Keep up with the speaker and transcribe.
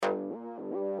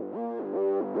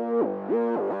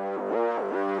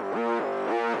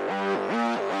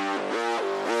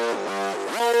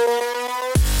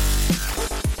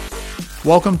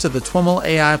Welcome to the TWIML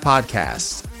AI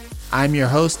Podcast. I'm your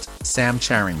host, Sam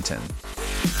Charrington.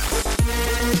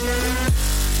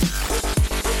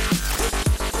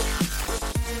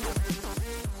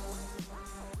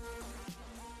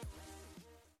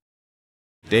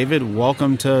 David,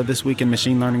 welcome to This Week in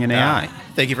Machine Learning and AI.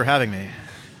 Thank you for having me.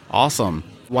 Awesome.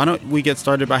 Why don't we get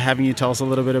started by having you tell us a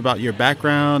little bit about your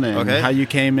background and how you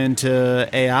came into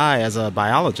AI as a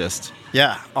biologist?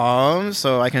 Yeah.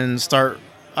 So I can start.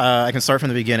 I can start from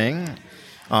the beginning.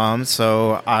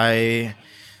 So I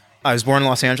was born in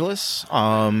Los Angeles.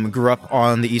 Grew up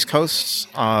on the East Coast,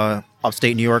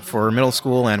 upstate New York for middle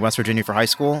school and West Virginia for high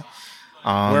school.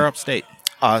 Where upstate?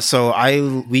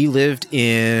 So we lived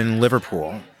in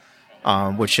Liverpool,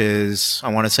 which is,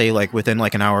 I want to say, like within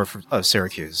like an hour of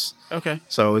Syracuse. Okay.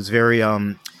 So it was very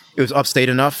it was upstate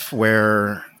enough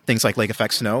where things like lake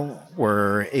effect snow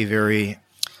were it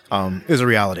was a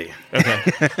reality. Okay.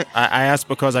 I asked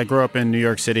because I grew up in New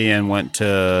York City and went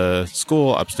to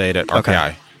school upstate at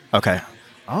RPI. Okay.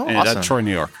 Oh, awesome. At Troy,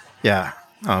 New York. Yeah.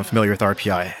 I'm familiar with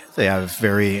RPI. They have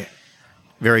very,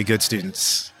 very good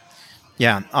students.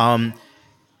 Yeah.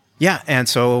 And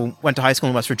so went to high school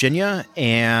in West Virginia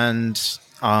and,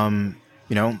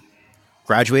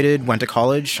 graduated, went to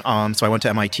college. So I went to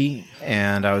MIT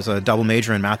and I was a double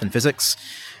major in math and physics.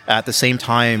 At the same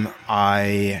time,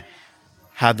 I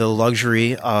had the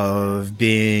luxury of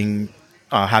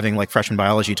having like freshman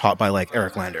biology taught by like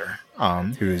Eric Lander,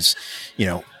 who's,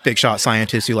 big shot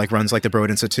scientist who like runs like the Broad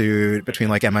Institute between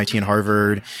like MIT and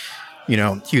Harvard.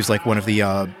 He was like one of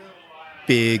the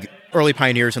big early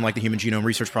pioneers in like the Human Genome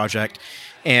Research Project.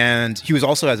 And he was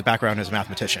also has a background as a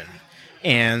mathematician.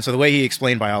 And so the way he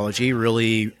explained biology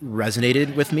really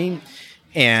resonated with me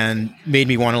and made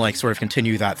me want to like sort of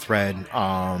continue that thread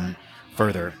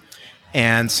further.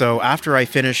 And so after I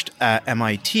finished at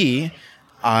MIT,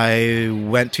 I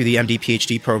went to the MD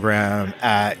PhD program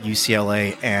at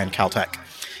UCLA and Caltech.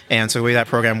 And so the way that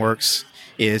program works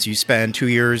is you spend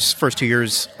first 2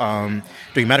 years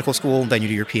doing medical school, then you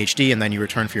do your PhD, and then you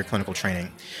return for your clinical training.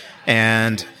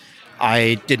 And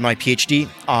I did my PhD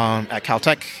at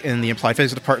Caltech in the Applied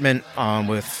Physics department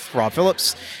with Rob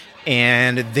Phillips.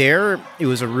 And there, it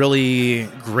was a really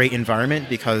great environment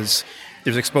because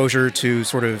there's exposure to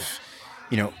sort of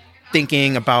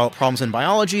thinking about problems in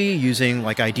biology using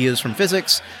like ideas from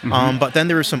physics. But then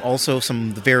there were also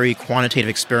some very quantitative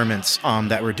experiments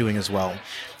that we're doing as well.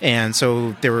 And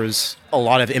so there was a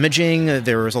lot of imaging,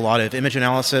 there was a lot of image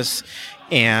analysis,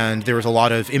 and there was a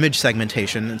lot of image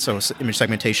segmentation. And so image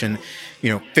segmentation,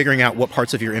 figuring out what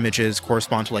parts of your images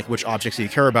correspond to like which objects that you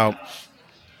care about.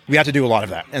 We had to do a lot of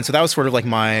that. And so that was sort of like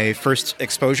my first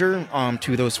exposure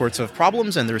to those sorts of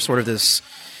problems. And there's sort of this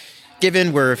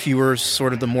given where if you were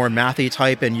sort of the more mathy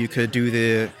type and you could do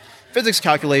the physics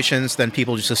calculations, then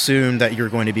people just assumed that you're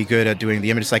going to be good at doing the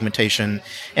image segmentation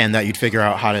and that you'd figure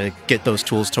out how to get those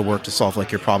tools to work to solve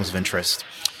like your problems of interest.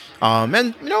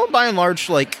 And by and large,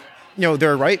 like,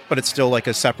 they're right, but it's still like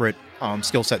a separate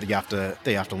skill set that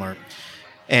they have to learn.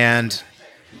 And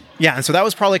so that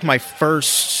was probably like my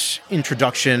first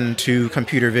introduction to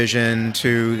computer vision,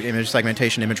 to image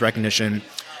segmentation, image recognition,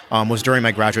 was during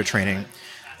my graduate training.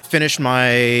 Finished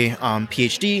my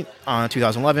PhD in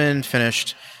 2011,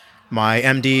 finished my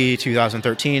MD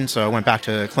 2013, so I went back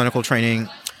to clinical training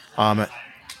from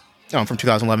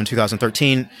 2011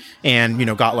 2013,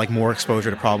 and got like more exposure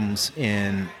to problems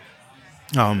in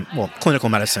clinical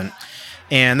medicine.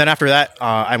 And then after that,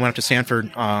 I went up to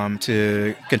Stanford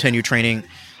to continue training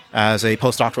as a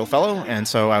postdoctoral fellow, and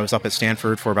so I was up at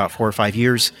Stanford for about 4 or 5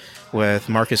 years with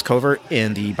Marcus Covert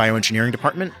in the bioengineering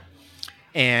department.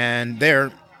 And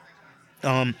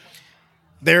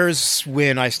there's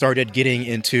when I started getting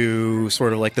into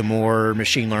sort of like the more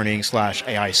machine learning /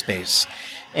 AI space.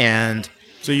 And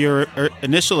so your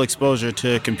initial exposure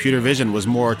to computer vision was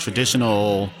more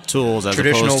traditional tools as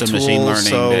opposed to machine learning.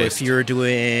 So if you're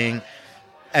doing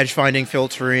edge finding,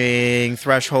 filtering,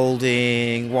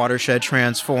 thresholding, watershed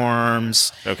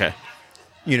transforms,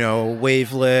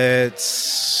 wavelets,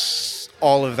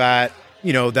 all of that,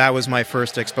 that was my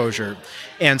first exposure.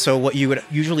 And so what you would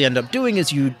usually end up doing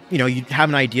is you'd have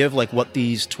an idea of like what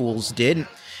these tools did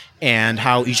and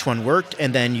how each one worked,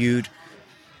 and then you'd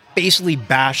basically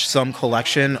bash some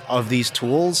collection of these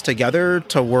tools together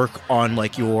to work on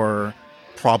like your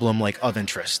problem like of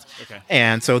interest. Okay.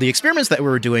 And so the experiments that we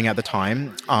were doing at the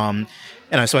time, so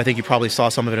I think you probably saw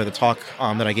some of it at the talk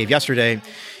that I gave yesterday,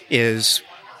 is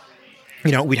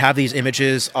we'd have these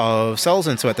images of cells,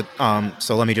 and so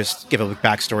so let me just give a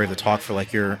backstory of the talk for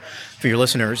your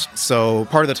listeners. So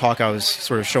part of the talk, I was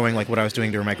sort of showing like what I was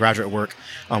doing during my graduate work.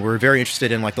 We were very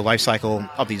interested in like the life cycle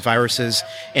of these viruses,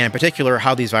 and in particular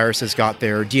how these viruses got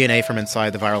their DNA from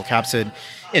inside the viral capsid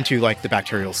into like the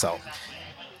bacterial cell.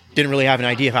 Didn't really have an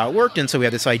idea of how it worked, and so we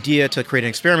had this idea to create an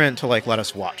experiment to like let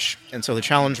us watch. And so the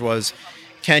challenge was,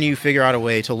 can you figure out a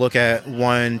way to look at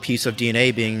one piece of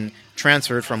DNA being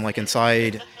transferred from like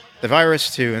inside the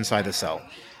virus to inside the cell?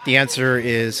 The answer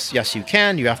is yes, you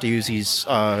can. You have to use these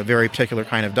very particular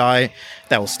kind of dye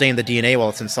that will stain the DNA while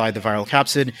it's inside the viral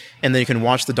capsid, and then you can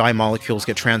watch the dye molecules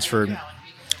get transferred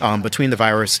between the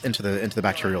virus into the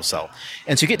bacterial cell.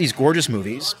 And so you get these gorgeous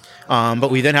movies, but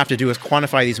what we then have to do is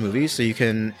quantify these movies so you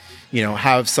can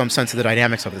have some sense of the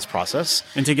dynamics of this process.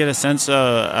 And to get a sense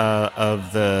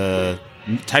of the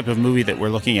type of movie that we're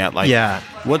looking at, like,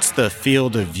 what's the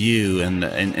field of view and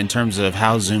in terms of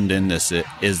how zoomed in this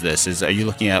is? Are you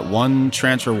looking at one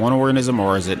transfer, one organism,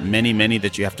 or is it many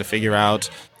that you have to figure out?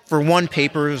 For one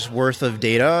paper's worth of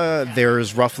data,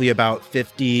 there's roughly about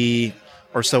 50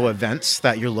 or so events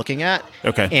that you're looking at.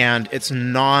 Okay. And it's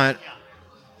not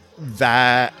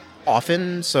that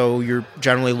often, so you're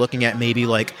generally looking at maybe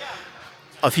like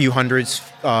a few hundreds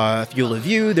field of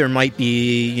view. There might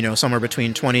be, somewhere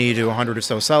between 20 to 100 or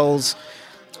so cells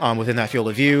within that field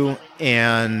of view.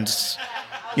 And,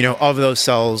 of those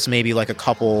cells, maybe like a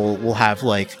couple will have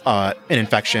like an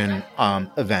infection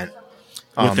event.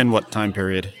 Within what time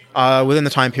period? Within the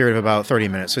time period of about 30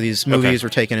 minutes. So these movies were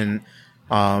taken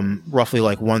in roughly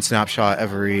like one snapshot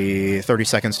every 30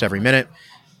 seconds to every minute.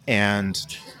 And,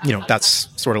 that's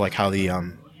sort of like how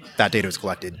that data was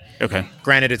collected. Okay.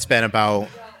 Granted, it's been about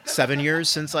 7 years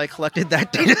since I collected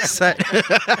that data set,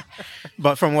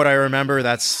 but from what I remember,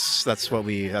 that's what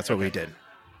we did.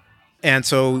 And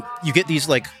so you get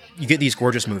these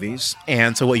gorgeous movies,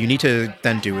 and so what you need to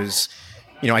then do is,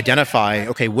 identify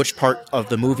which part of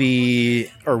the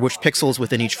movie or which pixels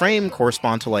within each frame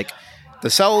correspond to like the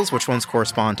cells, which ones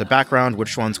correspond to background,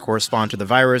 which ones correspond to the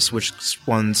virus, which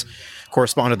ones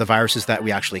correspond to the viruses that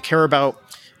we actually care about.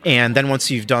 And then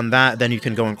once you've done that, then you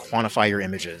can go and quantify your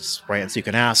images, right? And so you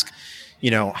can ask,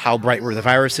 how bright were the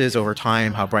viruses over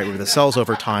time? How bright were the cells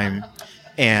over time?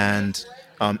 And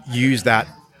use that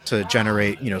to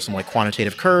generate, some like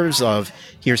quantitative curves of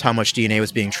here's how much DNA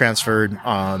was being transferred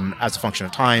as a function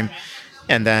of time.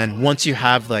 And then once you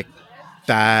have like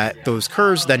those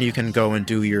curves, then you can go and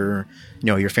do your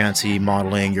fancy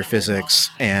modeling, your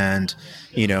physics, and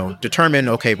determine,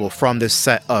 okay, well, from this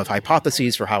set of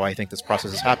hypotheses for how I think this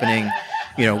process is happening,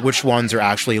 which ones are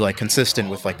actually like consistent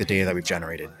with like the data that we've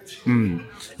generated.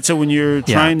 So when you're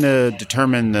trying to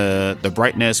determine the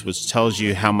brightness, which tells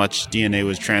you how much DNA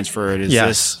was transferred, is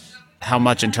this how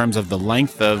much in terms of the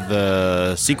length of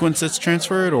the sequence that's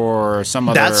transferred, or some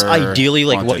other? That's ideally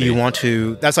like what you want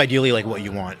to. That's ideally like what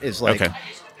you want is like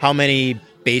how many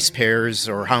base pairs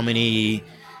or how many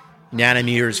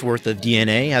nanometers worth of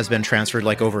DNA has been transferred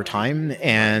like over time.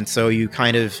 And so you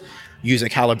kind of use a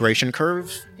calibration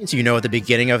curve. So at the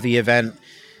beginning of the event,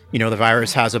 the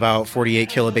virus has about 48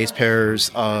 kilobase pairs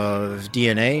of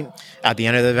DNA. At the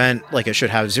end of the event, like it should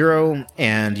have 0,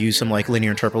 and use some like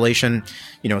linear interpolation,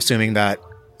 assuming that,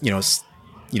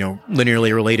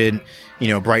 linearly related,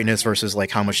 brightness versus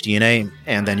like how much DNA.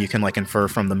 And then you can like infer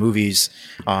from the movies,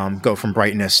 go from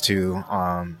brightness to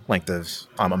length of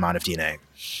amount of DNA.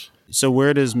 So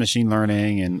where does machine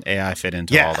learning and AI fit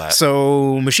into all that?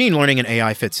 So machine learning and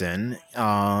AI fits in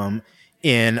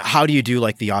how do you do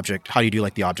like the object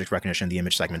recognition, the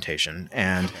image segmentation.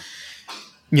 And,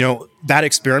 that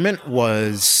experiment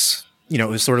was, it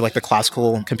was sort of like the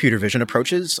classical computer vision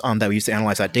approaches that we used to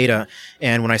analyze that data.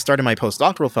 And when I started my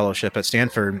postdoctoral fellowship at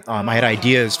Stanford, I had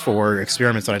ideas for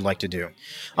experiments that I'd like to do.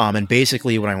 And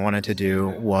basically what I wanted to do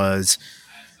was,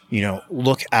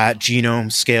 look at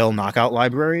genome scale knockout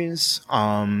libraries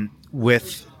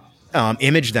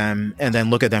image them, and then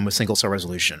look at them with single cell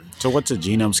resolution. So what's a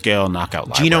genome scale knockout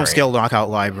library? Genome scale knockout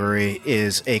library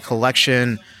is a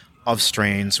collection of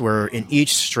strains where in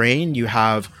each strain you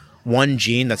have one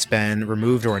gene that's been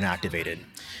removed or inactivated.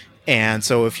 And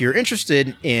so if you're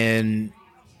interested in,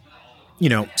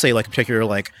 say like a particular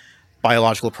like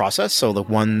biological process, so the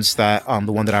one that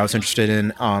I was interested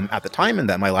in at the time and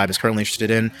that my lab is currently interested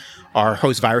in are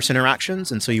host-virus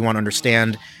interactions. And so you want to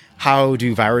understand how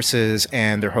do viruses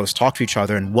and their hosts talk to each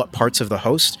other and what parts of the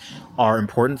host are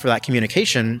important for that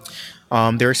communication.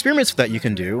 There are experiments that you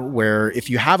can do where if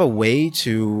you have a way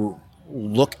to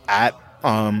look at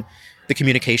the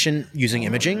communication using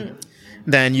imaging,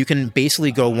 then you can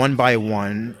basically go one by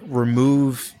one,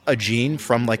 remove a gene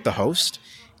from like the host,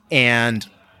 And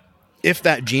if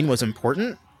that gene was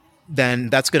important, then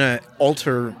that's going to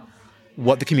alter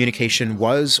what the communication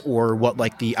was or what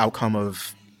like the outcome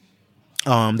of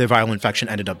the viral infection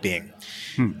ended up being.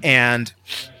 And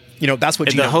that's what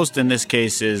the host in this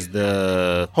case is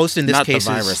the host in this not case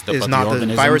the virus, is not the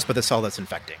virus, but the cell that's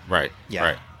infecting. Right. Yeah.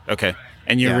 Right. Okay.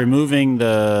 And you're removing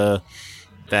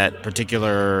that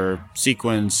particular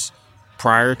sequence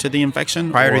prior to the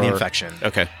infection? Prior to the infection.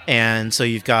 Okay. And so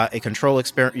you've got a control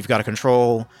experiment. You've got a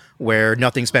control where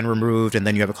nothing's been removed, and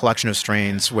then you have a collection of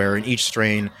strains where in each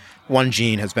strain, one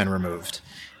gene has been removed.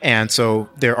 And so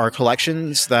there are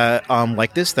collections that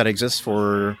like this that exist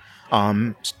for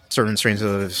certain strains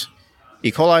of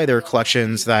E. coli. There are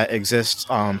collections that exist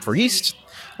for yeast.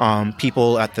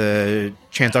 People at the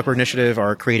Chan Zuckerberg Initiative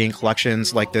are creating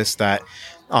collections like this that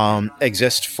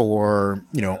exist for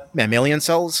mammalian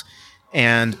cells.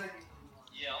 And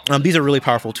these are really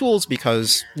powerful tools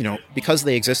because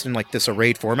they exist in like this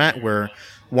arrayed format where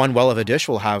one well of a dish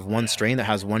will have one strain that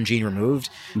has one gene removed.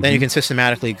 Mm-hmm. Then you can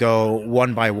systematically go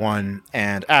one by one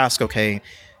and ask, okay,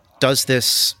 does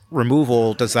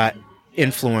that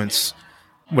influence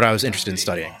what I was interested in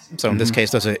studying? So in this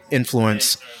case, does it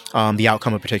influence the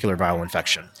outcome of a particular viral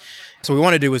infection? So what we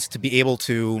want to do is to be able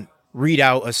to read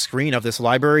out a screen of this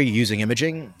library using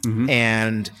imaging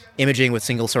and imaging with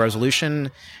single cell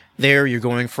resolution. There you're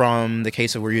going from the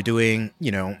case of where you're doing,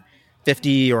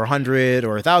 50 or 100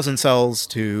 or 1,000 cells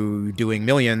to doing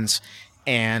millions.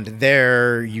 And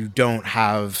there you don't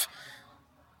have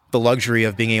the luxury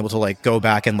of being able to like go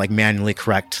back and like manually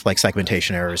correct like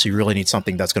segmentation errors. So you really need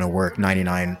something that's going to work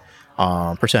 99%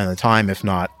 of the time, if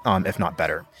not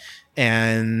better.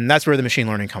 And that's where the machine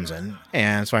learning comes in.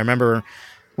 And so I remember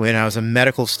when I was a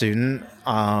medical student,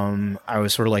 I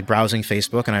was sort of like browsing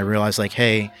Facebook and I realized like,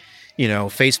 hey,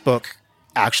 Facebook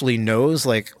actually knows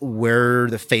like where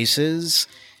the faces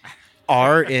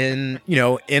are in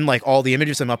like all the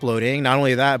images I'm uploading. Not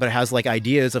only that, but it has like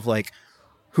ideas of like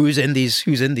who's in these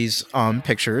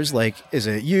pictures. Like, is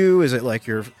it you? Is it like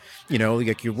your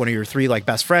like you're one of your three like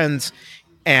best friends?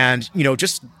 And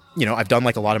I've done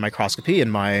like a lot of microscopy in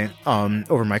my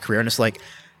over my career, and it's like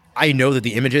I know that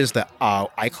the images that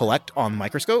I collect on the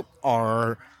microscope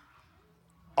are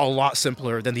a lot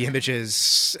simpler than the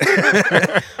images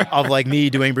of like me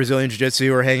doing Brazilian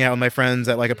Jiu-Jitsu or hanging out with my friends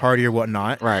at like a party or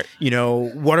whatnot. Right.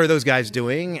 What are those guys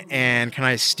doing, and can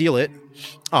I steal it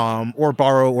or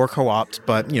borrow or co-opt?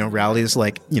 But reality is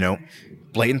like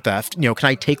blatant theft. Can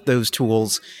I take those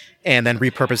tools and then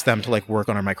repurpose them to like work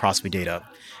on our microscopy data?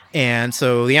 And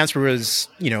so the answer is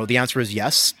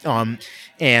yes.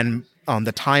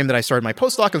 The time that I started my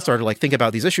postdoc and started to like think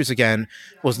about these issues again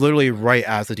was literally right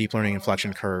as the deep learning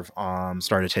inflection curve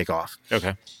started to take off.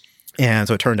 Okay. And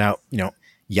so it turned out,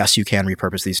 yes, you can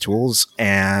repurpose these tools,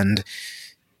 and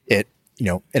it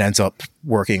ends up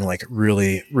working like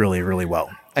really, really, really well.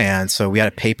 And so we had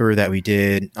a paper that we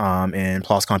did in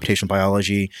PLOS Computational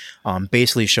Biology,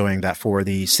 basically showing that for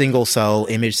the single cell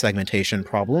image segmentation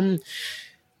problem,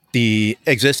 the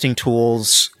existing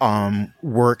tools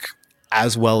work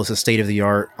as well as the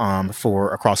state-of-the-art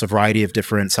for across a variety of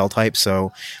different cell types.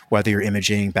 So whether you're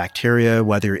imaging bacteria,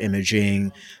 whether you're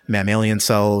imaging mammalian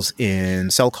cells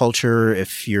in cell culture,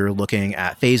 if you're looking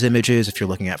at phase images, if you're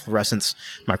looking at fluorescence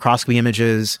microscopy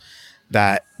images,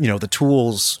 that, the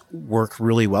tools work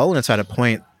really well. And it's at a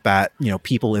point that,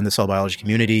 people in the cell biology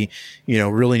community,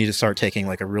 really need to start taking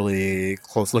like a really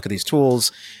close look at these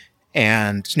tools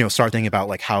and, start thinking about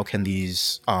like, how can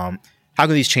these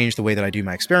change the way that I do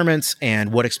my experiments,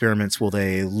 and what experiments will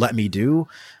they let me do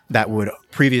that would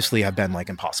previously have been like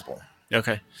impossible?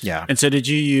 Okay. Yeah. And so did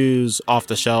you use off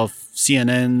the shelf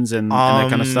CNNs and that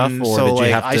kind of stuff? Or so did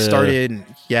you have to...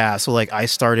 I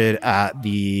started at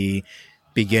the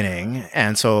beginning.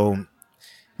 And so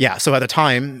at the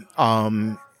time,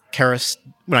 Keras,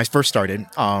 when I first started,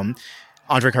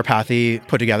 Andre Karpathy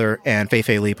put together and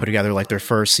Fei-Fei Li put together like their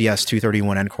first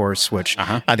CS231N course, which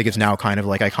I think is now kind of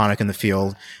like iconic in the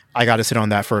field. I got to sit on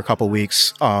that for a couple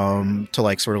weeks to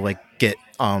like sort of like get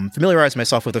familiarize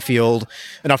myself with the field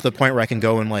enough to the point where I can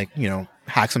go and like,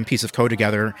 hack some piece of code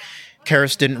together.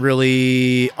 Keras didn't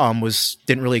really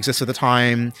exist at the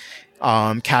time.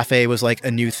 Caffe was like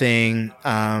a new thing.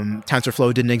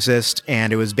 TensorFlow didn't exist,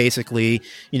 and it was basically,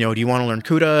 do you want to learn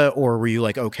CUDA, or were you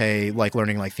like okay like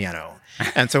learning like Theano?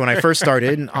 And so when I first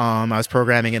started, I was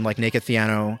programming in like naked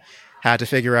Theano, had to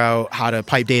figure out how to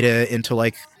pipe data into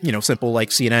like simple like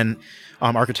CNN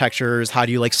architectures. How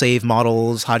do you like save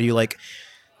models? How do you like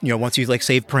once you like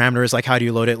save parameters, like how do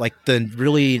you load it? Like the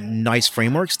really nice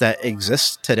frameworks that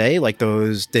exist today, like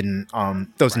those didn't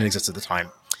exist at the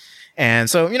time. And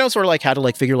so, sort of like had to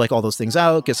like figure like all those things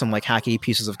out, get some like hacky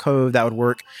pieces of code that would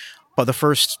work. But the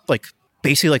first, like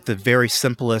basically like the very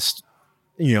simplest,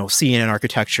 CNN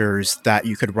architectures that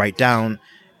you could write down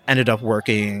ended up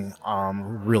working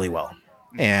really well.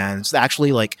 And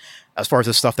actually, like as far as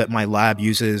the stuff that my lab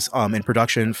uses in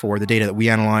production for the data that we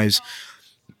analyze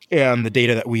and the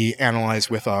data that we analyze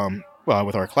with our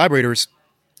collaborators,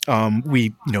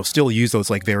 we still use those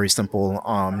like very simple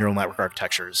neural network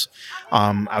architectures.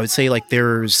 I would say like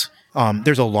there's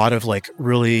a lot of like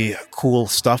really cool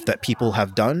stuff that people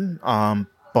have done,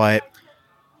 but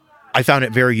I found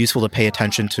it very useful to pay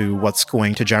attention to what's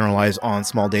going to generalize on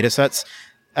small data sets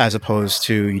as opposed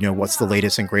to what's the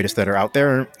latest and greatest that are out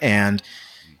there. And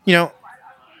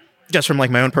just from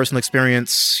like my own personal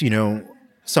experience,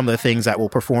 some of the things that will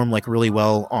perform like really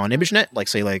well on ImageNet, like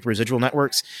say like residual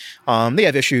networks, they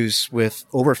have issues with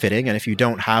overfitting. And if you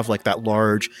don't have like that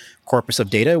large corpus of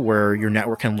data where your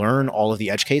network can learn all of the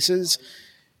edge cases,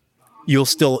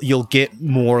 you'll get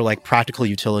more like practical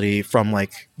utility from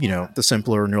like, the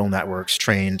simpler neural networks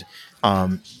trained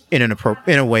in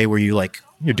a way where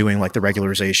you're doing like the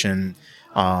regularization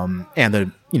and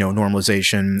the,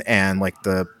 normalization and like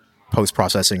the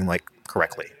post-processing like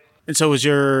correctly. And so was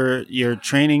your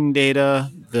training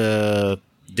data the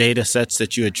data sets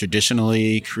that you had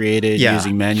traditionally created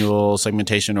using manual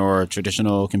segmentation or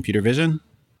traditional computer vision?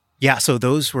 Yeah, so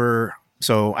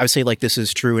I would say like this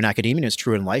is true in academia and it's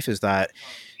true in life, is that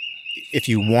if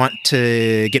you want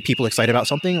to get people excited about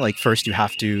something, like first you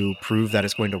have to prove that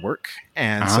it's going to work.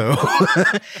 And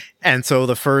so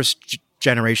the first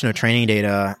generation of training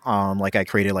data, like I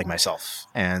created like myself.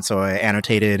 And so I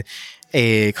annotated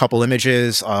a couple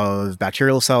images of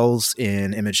bacterial cells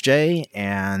in ImageJ,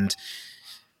 and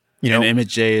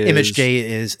ImageJ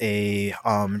is a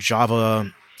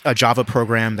Java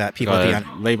program that people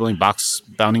labeling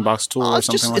bounding box tool or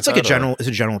something it's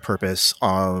a general purpose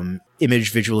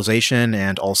image visualization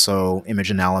and also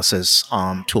image analysis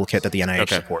toolkit that the NIH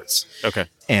supports. Okay.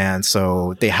 And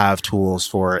so they have tools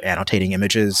for annotating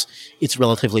images. It's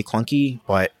relatively clunky,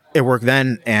 but it worked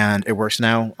then and it works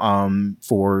now.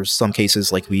 For some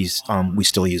cases, like we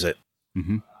still use it.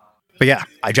 Mm-hmm. But yeah,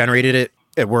 I generated it.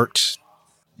 It worked.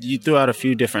 You threw out a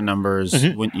few different numbers.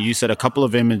 Mm-hmm. When you said a couple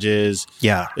of images.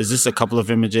 Yeah. Is this a couple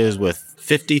of images with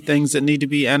 50 things that need to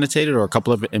be annotated, or a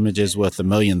couple of images with 1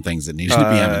 million things that need to be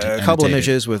annotated? A couple of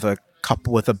images with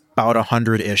about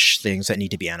 100-ish things that need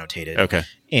to be annotated. Okay.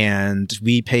 And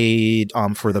we paid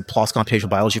for the PLOS computational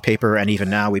biology paper, and even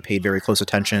now we paid very close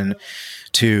attention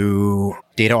to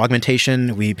data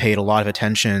augmentation. We paid a lot of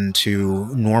attention to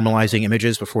normalizing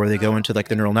images before they go into like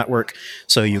the neural network,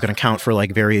 so you can account for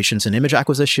like variations in image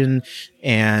acquisition.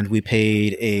 And we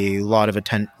paid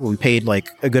like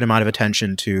a good amount of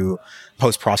attention to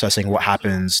post-processing, what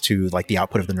happens to like the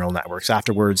output of the neural networks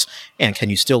afterwards, and can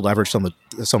you still leverage some of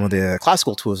the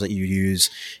classical tools that you use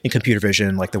in computer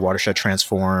vision, like the watershed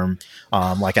transform,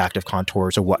 like active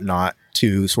contours or whatnot,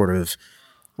 to sort of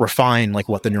refine like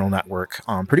what the neural network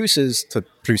produces to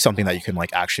produce something that you can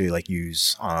like actually like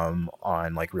use on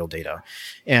like real data.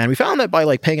 And we found that by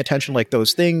like paying attention to like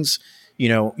those things, you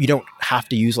don't have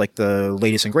to use like the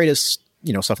latest and greatest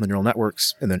stuff in the neural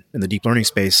networks in the deep learning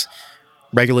space.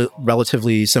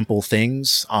 Relatively simple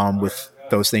things with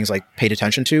those things like paid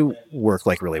attention to work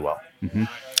like really well. Mm-hmm.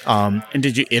 And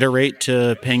did you iterate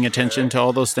to paying attention to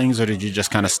all those things, or did you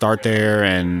just kind of start there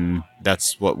and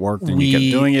that's what worked and you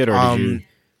kept doing it, or did you?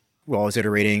 While I was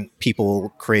iterating,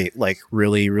 people create like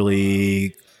really,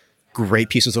 really great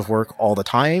pieces of work all the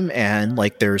time. And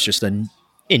like, there's just an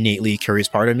innately curious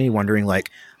part of me wondering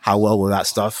like, how well will that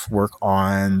stuff work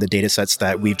on the data sets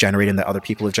that we've generated and that other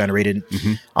people have generated,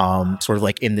 sort of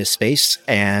like in this space.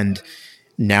 And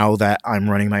now that I'm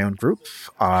running my own group,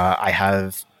 I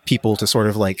have people to sort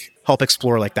of like help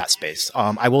explore like that space.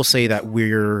 I will say that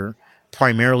we're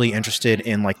primarily interested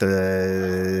in like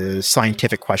the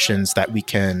scientific questions that we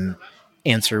can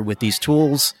answer with these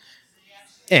tools.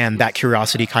 And that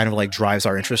curiosity kind of like drives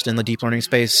our interest in the deep learning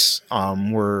space. I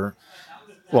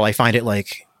find it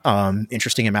like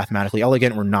interesting and mathematically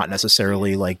elegant. We're not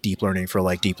necessarily like deep learning for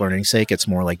like deep learning's sake. It's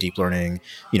more like deep learning,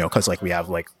 because like we have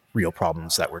like real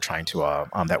problems that we're trying to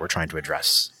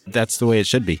address. That's the way it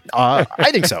should be. I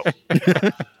think so.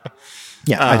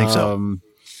 Yeah, I think so.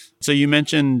 So you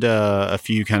mentioned a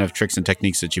few kind of tricks and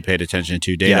techniques that you paid attention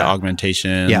to, data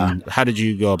augmentation. Yeah. How did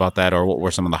you go about that, or what were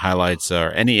some of the highlights,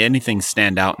 or anything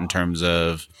stand out in terms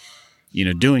of,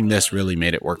 doing this really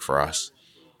made it work for us?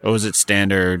 Or was it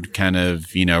standard kind of,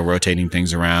 rotating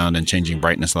things around and changing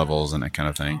brightness levels and that kind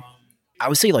of thing? I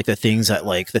would say like the things that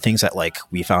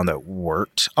we found that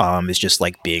worked is just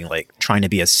like being like trying to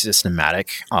be as systematic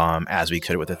as we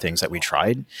could with the things that we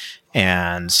tried.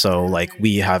 And so like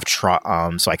we have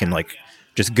tried, so I can like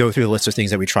just go through the list of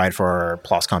things that we tried for our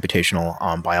PLOS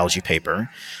computational biology paper.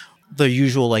 The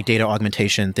usual like data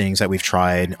augmentation things that we've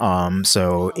tried.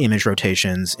 So image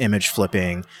rotations, image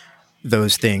flipping,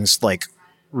 those things like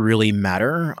really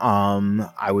matter.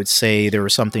 I would say there were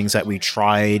some things that we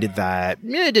tried that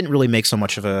didn't really make so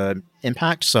much of an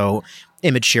impact. So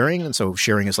image shearing, and so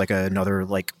shearing is like another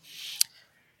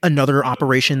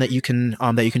operation that you can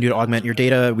do to augment your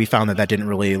data. We found that didn't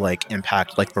really like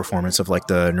impact like performance of like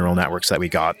the neural networks that we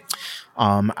got.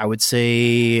 I would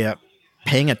say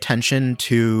paying attention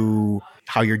to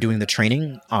how you're doing the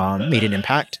training made an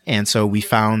impact, and so we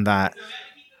found that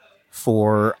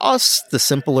for us, the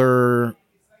simpler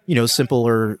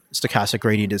stochastic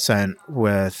gradient descent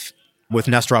with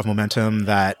Nesterov momentum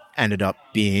that ended up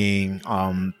being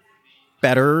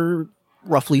better,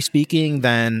 roughly speaking,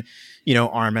 than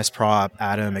RMS prop,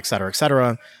 Atom, et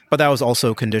cetera. But that was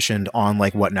also conditioned on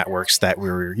like what networks that we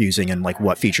were using and like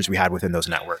what features we had within those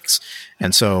networks.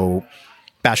 And so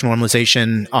batch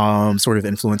normalization sort of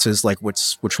influences like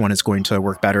which one is going to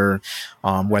work better,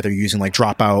 whether you're using like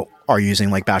dropout or using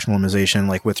like batch normalization.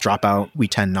 Like with dropout, we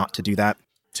tend not to do that.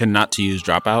 Tend not to use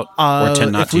dropout, or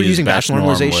tend not if we're using batch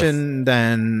normalization,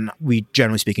 then we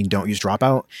generally speaking don't use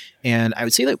dropout. And I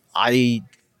would say that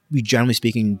we generally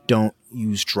speaking don't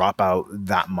use dropout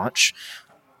that much.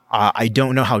 I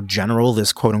don't know how general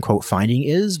this quote unquote finding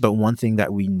is, but one thing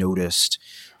that we noticed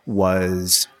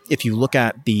was if you look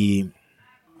at let me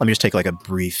just take like a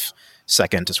brief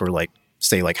second to sort of like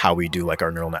say like how we do like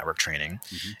our neural network training.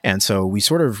 Mm-hmm. And so we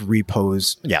sort of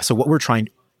so what we're trying,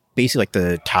 basically like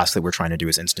the task that we're trying to do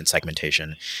is instant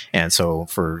segmentation. And so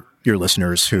for your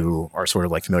listeners who are sort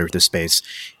of like familiar with this space,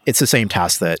 it's the same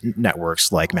task that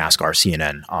networks like MaskR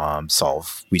CNN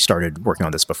solve. We started working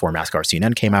on this before MaskR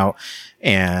CNN came out.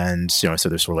 And, so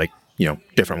there's sort of like,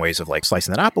 different ways of like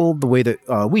slicing that apple. The way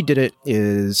that we did it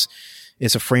is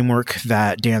a framework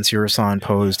that Dan Sirasan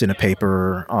posed in a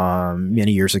paper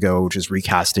many years ago, which is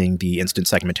recasting the instant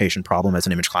segmentation problem as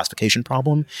an image classification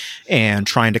problem and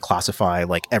trying to classify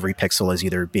like every pixel as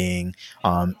either being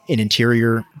an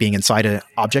interior, being inside an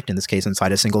object, in this case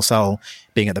inside a single cell,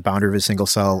 being at the boundary of a single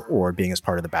cell, or being as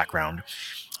part of the background.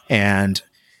 And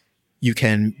you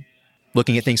can,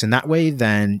 looking at things in that way,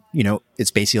 then,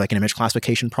 it's basically like an image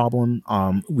classification problem.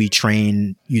 We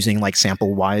train using like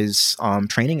sample-wise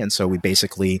training. And so we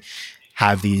basically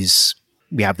have these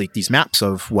maps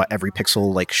of what every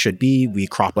pixel like should be. We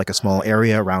crop like a small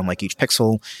area around like each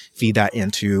pixel, feed that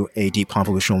into a deep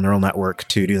convolutional neural network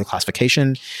to do the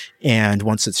classification. And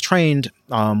once it's trained,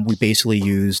 we basically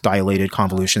use dilated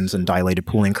convolutions and dilated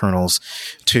pooling kernels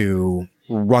to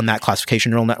run that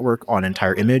classification neural network on an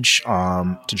entire image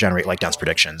to generate like dense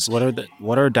predictions.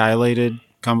 What are dilated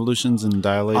convolutions and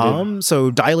dilated?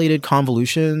 So dilated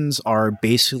convolutions are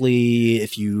basically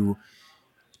if you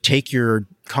take your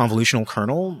convolutional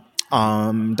kernel,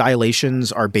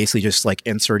 dilations are basically just like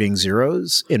inserting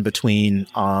zeros in between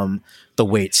the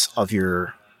weights of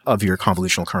your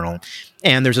convolutional kernel.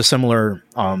 And there's a similar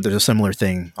thing in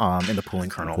the pooling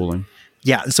kernel. Pooling.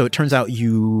 Yeah, and so it turns out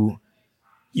you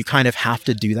kind of have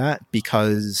to do that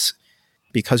because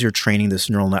you're training this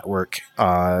neural network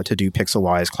to do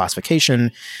pixel-wise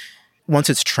classification. Once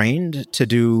it's trained to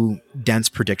do dense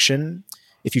prediction,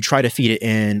 if you try to feed it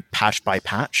in patch by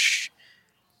patch,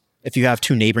 if you have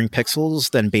two neighboring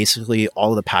pixels, then basically all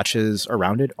of the patches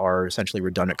around it are essentially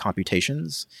redundant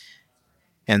computations.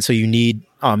 And so you need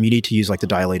to use like the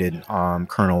dilated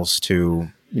kernels to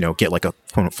get like a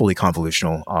fully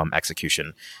convolutional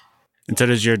execution. And so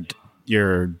does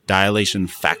your dilation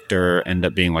factor end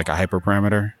up being like a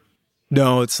hyperparameter?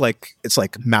 No, it's like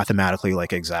mathematically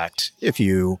like exact. If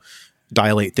you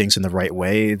dilate things in the right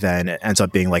way, then it ends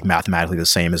up being like mathematically the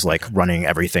same as like running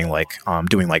everything like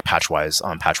doing like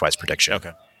patchwise prediction.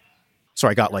 Okay. So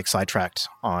I got like sidetracked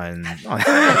on on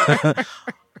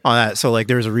that. So like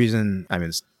there's a reason. I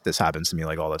mean, this happens to me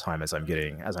like all the time as I'm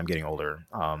getting older.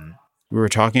 We were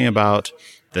talking about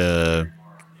the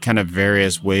kind of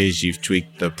various ways you've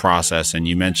tweaked the process, and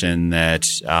you mentioned that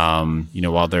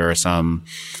while there are some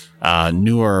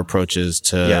newer approaches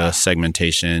to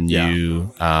segmentation,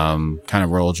 you kind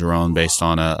of rolled your own based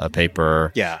on a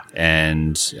paper,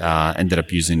 and ended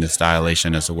up using this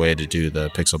dilation as a way to do the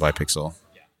pixel by pixel.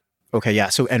 Okay, yeah.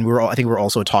 So, and I think we're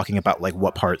also talking about like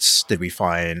what parts did we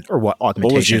find, or what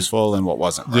augmentation, what was useful and what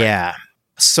wasn't. Right? Yeah.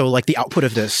 So, like the output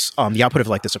of this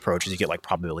approach is you get like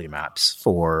probability maps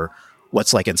for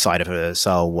what's like inside of a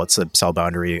cell, what's a cell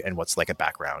boundary, and what's like a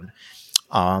background.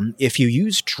 If you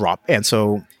use drop, and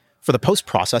so for the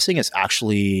post-processing, it's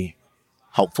actually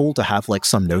helpful to have like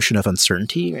some notion of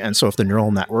uncertainty. And so if the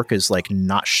neural network is like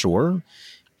not sure,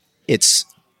 it's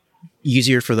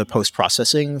easier for the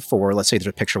post-processing for, let's say there's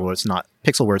a pixel where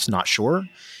it's not sure.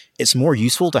 It's more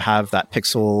useful to have that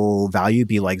pixel value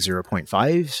be like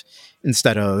 0.5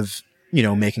 instead of,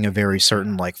 making a very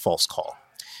certain like false call.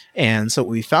 And so what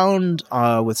we found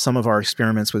with some of our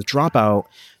experiments with Dropout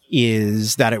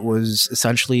is that it was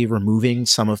essentially removing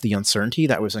some of the uncertainty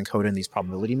that was encoded in these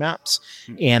probability maps.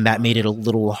 And that made it a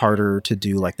little harder to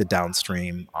do like the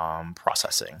downstream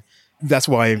processing. That's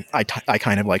why I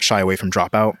kind of like shy away from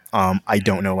Dropout. I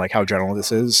don't know like how general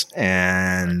this is.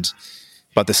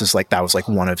 But this is like, that was like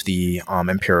one of the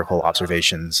empirical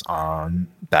observations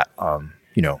that,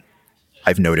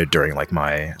 I've noted during like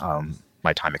my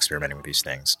time experimenting with these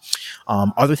things.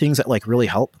 Other things that like really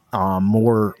help,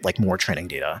 more training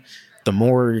data. The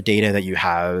more data that you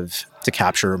have to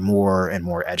capture more and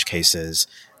more edge cases,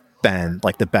 then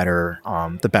like the better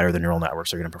the neural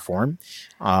networks are going to perform.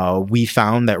 We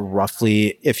found that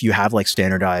roughly if you have like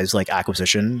standardized like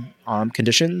acquisition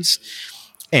conditions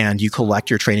and you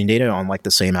collect your training data on like the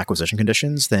same acquisition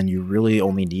conditions, then you really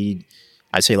only need,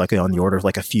 I'd say like on the order of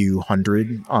like a few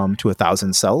hundred to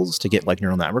 1,000 cells to get like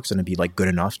neural networks and to be like good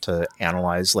enough to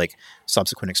analyze like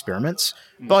subsequent experiments.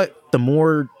 But the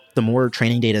more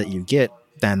training data that you get,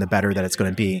 then the better that it's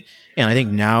going to be. And I think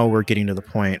now we're getting to the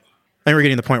point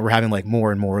we're having like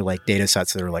more and more like data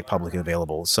sets that are like publicly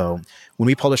available. So when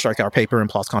we published our paper in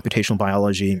PLOS Computational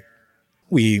Biology,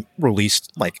 we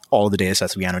released like all of the data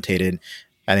sets we annotated.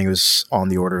 I think it was on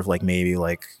the order of like maybe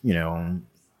like,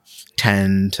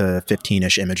 10 to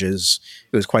 15-ish images.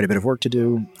 It was quite a bit of work to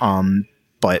do.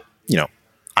 But,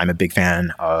 I'm a big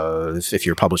fan of if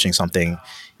you're publishing something,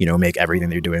 make everything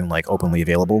that you're doing like openly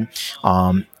available.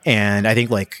 And I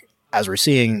think like, as we're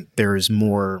seeing, there's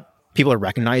more people are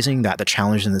recognizing that the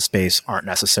challenges in this space aren't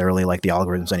necessarily like the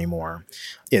algorithms anymore.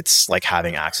 It's like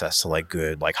having access to like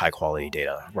good, like high quality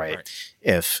data, right?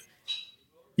 If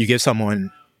you give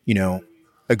someone,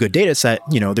 a good data set,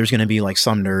 there's going to be like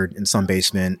some nerd in some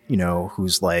basement,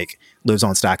 who's like lives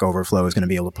on Stack Overflow is going to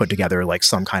be able to put together like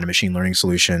some kind of machine learning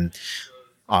solution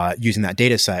using that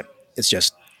data set. It's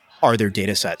just, are there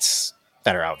data sets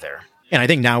that are out there? And I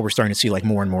think now we're starting to see like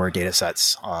more and more data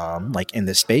sets like in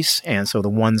this space. And so the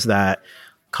ones that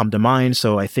come to mind,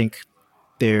 so I think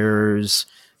there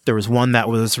was one that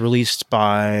was released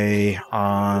by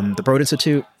the Broad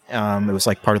Institute. It was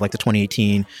like part of like the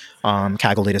 2018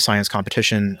 Kaggle Data Science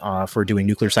competition for doing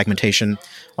nuclear segmentation.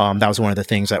 That was one of the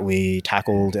things that we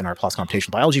tackled in our PLOS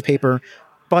Computational Biology paper.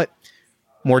 But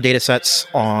more data sets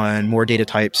on more data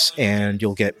types, and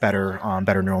you'll get better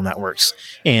neural networks.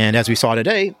 And as we saw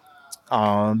today,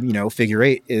 Figure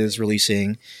 8 is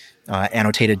releasing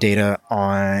annotated data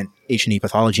on H&E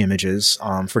pathology images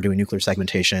for doing nuclear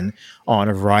segmentation on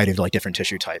a variety of like different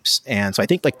tissue types. And so I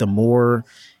think like the more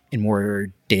and more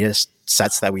data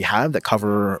sets that we have that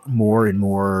cover more and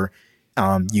more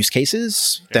use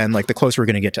cases, then like the closer we're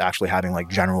going to get to actually having like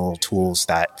general tools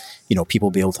that, people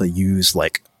will be able to use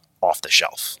like off the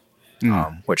shelf,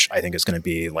 which I think is going to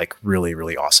be like really,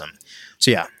 really awesome.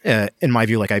 So yeah, in my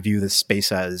view, like I view this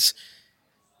space as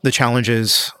the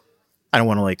challenges. I don't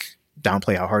want to like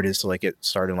downplay how hard it is to like get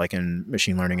started like in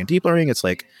machine learning and deep learning. It's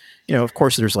like, of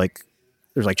course there's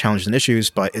challenges and issues,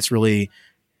 but it's really,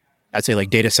 I'd say like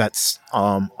data sets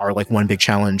are like one big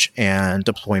challenge, and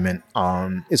deployment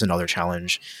is another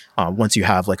challenge. Once you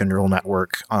have like a neural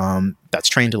network that's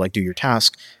trained to like do your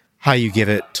task, how you give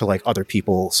it to like other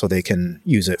people so they can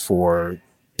use it for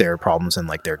their problems and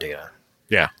like their data.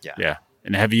 Yeah.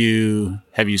 And have you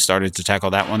started to tackle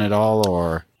that one at all?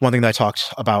 Or one thing that I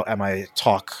talked about at my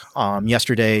talk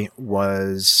yesterday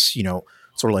was,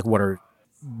 sort of like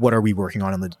what are we working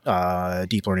on in the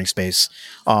deep learning space?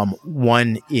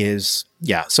 One is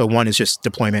just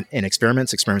deployment in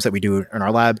experiments that we do in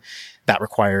our lab. That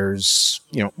requires,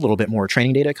 a little bit more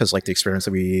training data, because like the experiments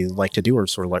that we like to do are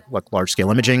sort of like large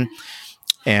scale imaging.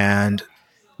 And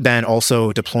then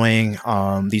also deploying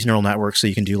these neural networks so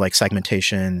you can do like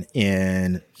segmentation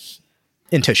in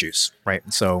tissues, right?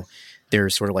 So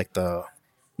there's sort of like the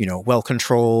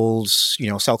well-controlled,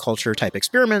 cell culture type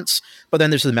experiments, but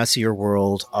then there's the messier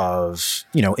world of,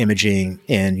 imaging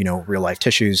in, real life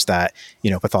tissues that,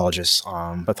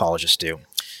 pathologists do.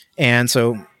 And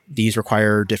so these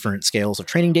require different scales of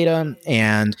training data,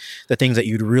 and the things that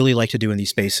you'd really like to do in these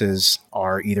spaces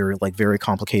are either like very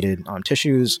complicated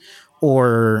tissues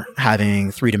or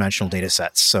having three-dimensional data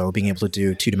sets. So being able to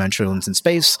do 2 dimensions in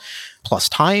space plus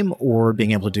time, or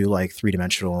being able to do like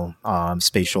 3-dimensional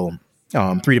spatial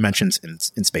 3 dimensions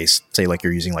in space, say like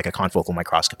you're using like a confocal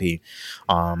microscopy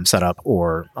setup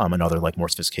or another like more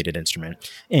sophisticated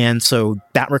instrument. And so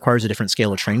that requires a different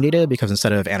scale of training data, because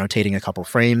instead of annotating a couple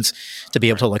frames to be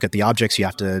able to look at the objects, you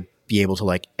have to be able to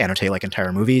like annotate like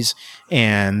entire movies.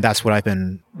 And that's what I've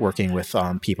been working with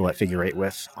people at Figure 8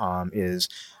 with, is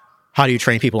how do you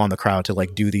train people on the crowd to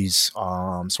like do these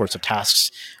sorts of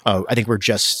tasks? I think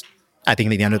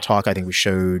at the end of the talk, I think we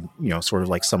showed, sort of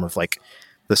like some of like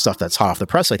the stuff that's hot off the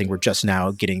press. I think we're just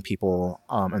now getting people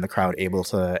in the crowd able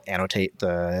to annotate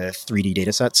the 3D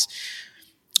data sets.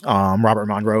 Robert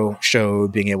Monroe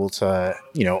showed being able to,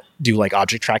 do like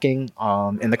object tracking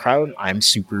in the crowd. I'm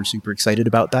super, super excited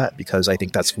about that, because I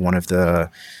think that's one of the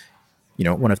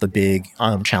big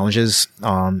challenges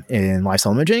in live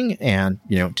cell imaging. And,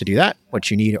 to do that, what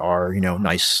you need are,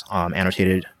 nice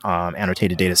annotated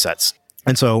data sets.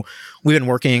 And so we've been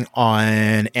working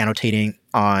on annotating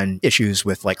on issues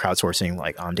with like crowdsourcing,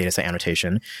 like data set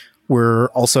annotation. We're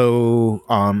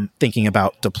also thinking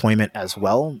about deployment as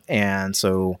well. And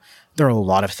so there are a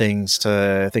lot of things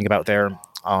to think about there.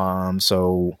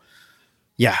 So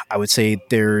yeah, I would say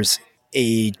there's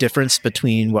a difference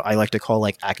between what I like to call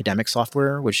like academic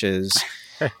software, which is,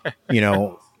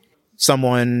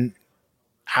 someone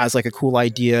has like a cool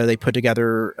idea. They put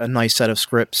together a nice set of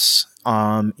scripts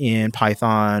in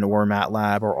Python or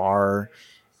MATLAB or R.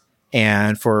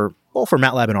 And for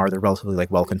MATLAB and R, they're relatively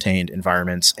like well-contained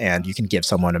environments, and you can give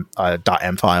someone a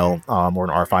 .m file or an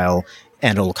R file,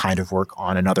 and it'll kind of work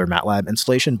on another MATLAB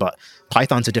installation. But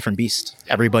Python's a different beast.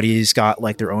 Everybody's got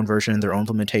like their own version, their own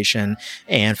implementation,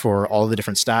 and for all the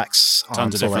different stacks,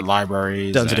 tons of different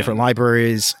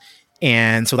libraries,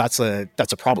 and so that's a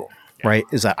problem. Yeah. Right,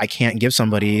 is that I can't give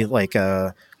somebody like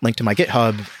a link to my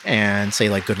GitHub and say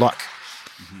like good luck.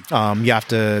 Mm-hmm. You have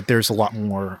to. There's a lot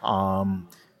more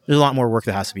work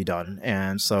that has to be done,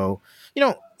 and so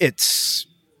it's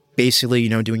basically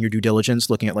doing your due diligence,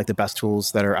 looking at like the best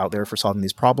tools that are out there for solving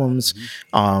these problems.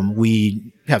 Mm-hmm.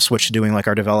 We have switched to doing like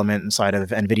our development inside of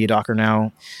NVIDIA Docker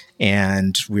now,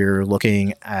 and we're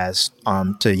looking as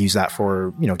to use that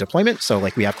for deployment. So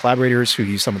like we have collaborators who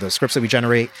use some of the scripts that we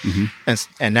generate, mm-hmm.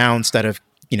 and now instead of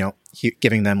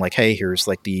giving them like, hey, here's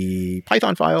like the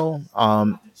Python file,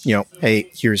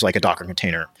 hey, here's like a Docker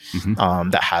container, mm-hmm.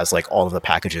 That has like all of the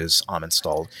packages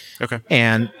installed. Okay.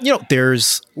 And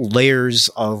there's layers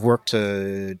of work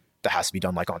that has to be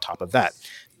done like on top of that.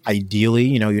 Ideally,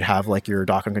 you'd have like your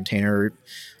Docker container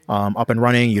up and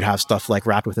running. You'd have stuff like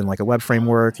wrapped within like a web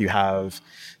framework. You have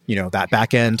that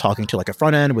back end talking to like a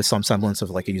front end with some semblance of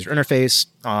like a user interface.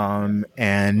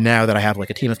 And now that I have like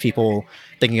a team of people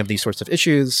thinking of these sorts of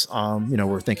issues,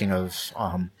 we're thinking of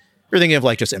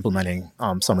like just implementing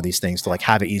some of these things to like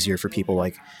have it easier for people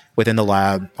like within the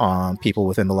lab, people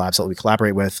within the labs that we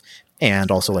collaborate with,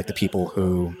 and also like the people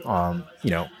who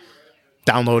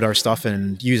download our stuff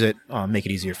and use it, make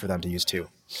it easier for them to use too.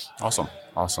 Awesome.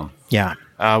 Yeah.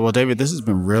 Well, David, this has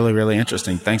been really, really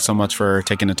interesting. Thanks so much for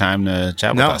taking the time to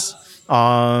chat with us.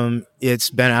 It's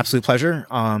been an absolute pleasure.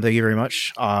 Thank you very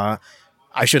much. I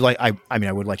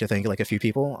would like to thank like a few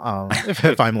people,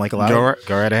 if I'm like allowed.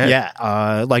 Go right ahead. Yeah.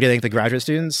 I'd like to thank the graduate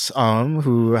students,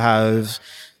 who have,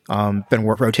 been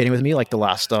rotating with me like the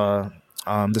last,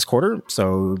 this quarter.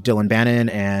 So Dylan Bannon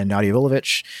and Nadia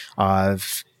Vilovich.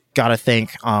 I've got to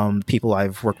thank people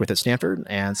I've worked with at Stanford.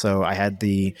 And so I had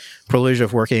the privilege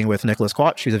of working with Nicholas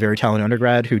Quach, who's a very talented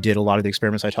undergrad who did a lot of the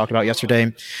experiments I talked about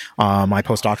yesterday. My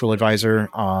postdoctoral advisor,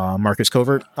 Marcus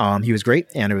Covert, he was great.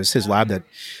 And it was his lab that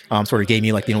sort of gave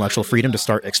me like the intellectual freedom to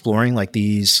start exploring like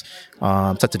these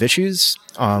sets of issues,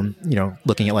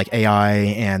 looking at like AI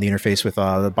and the interface with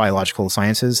the biological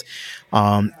sciences.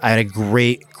 I had a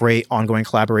great ongoing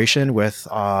collaboration with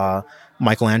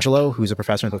Michelangelo, who's a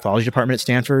professor in the pathology department at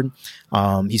Stanford.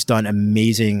 He's done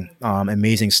amazing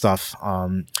stuff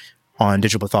on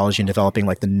digital pathology and developing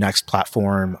like the next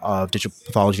platform of digital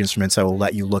pathology instruments that will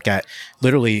let you look at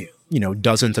literally,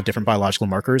 dozens of different biological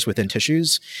markers within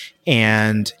tissues.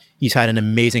 And he's had an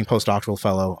amazing postdoctoral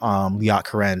fellow, Liat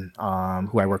Karen,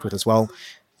 who I worked with as well.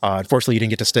 Unfortunately, you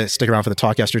didn't get to stick around for the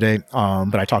talk yesterday,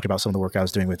 but I talked about some of the work I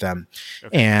was doing with them.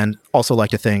 Okay. And also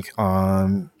like to thank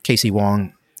Casey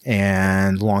Wong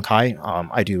and Luong Kai.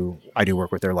 I do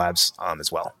work with their labs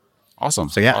as well. Awesome.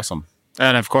 So yeah, awesome.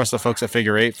 And of course, the folks at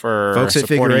Figure 8 for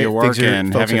supporting your work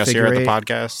and having us here at the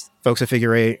podcast. Folks at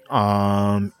Figure 8,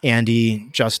 Andy,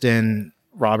 Justin,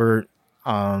 Robert,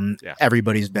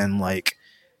 everybody's been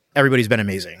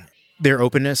amazing. Their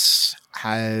openness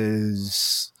I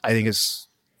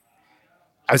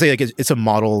would say like it's a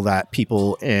model that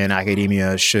people in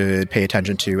academia should pay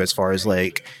attention to as far as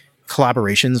like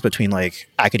collaborations between like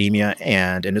academia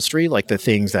and industry, like the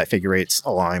things that Figure Eight's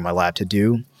allowing my lab to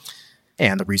do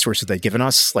and the resources they've given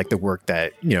us, like the work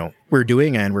that, we're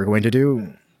doing and we're going to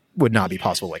do would not be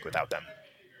possible like without them.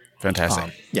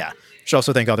 Fantastic. Yeah. Should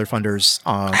also thank other funders,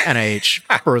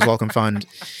 NIH, Burroughs Wellcome Fund,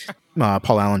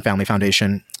 Paul Allen Family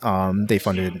Foundation. They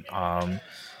funded a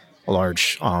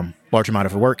large amount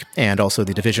of the work, and also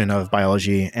the Division of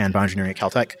Biology and Bioengineering at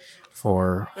Caltech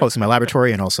for hosting my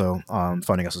laboratory and also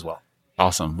funding us as well.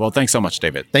 Awesome. Well, thanks so much,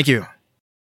 David. Thank you.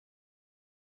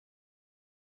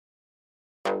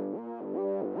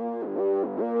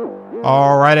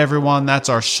 All right, everyone, that's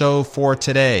our show for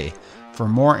today. For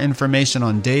more information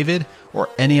on David or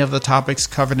any of the topics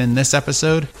covered in this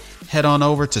episode, head on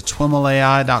over to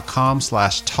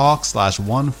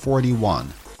twimlai.com/talk/141.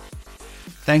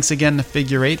 Thanks again to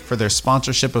Figure Eight for their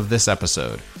sponsorship of this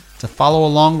episode. To follow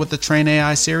along with the Train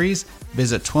AI series,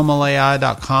 visit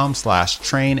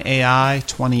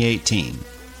twimlai.com/trainai2018.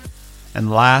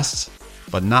 And last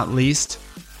but not least,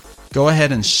 go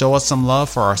ahead and show us some love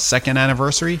for our 2nd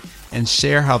anniversary and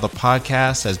share how the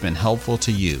podcast has been helpful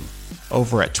to you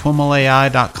over at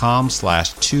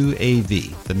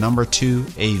twimlai.com/2AV, the number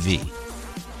 2AV.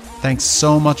 Thanks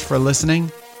so much for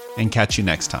listening, and catch you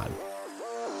next time.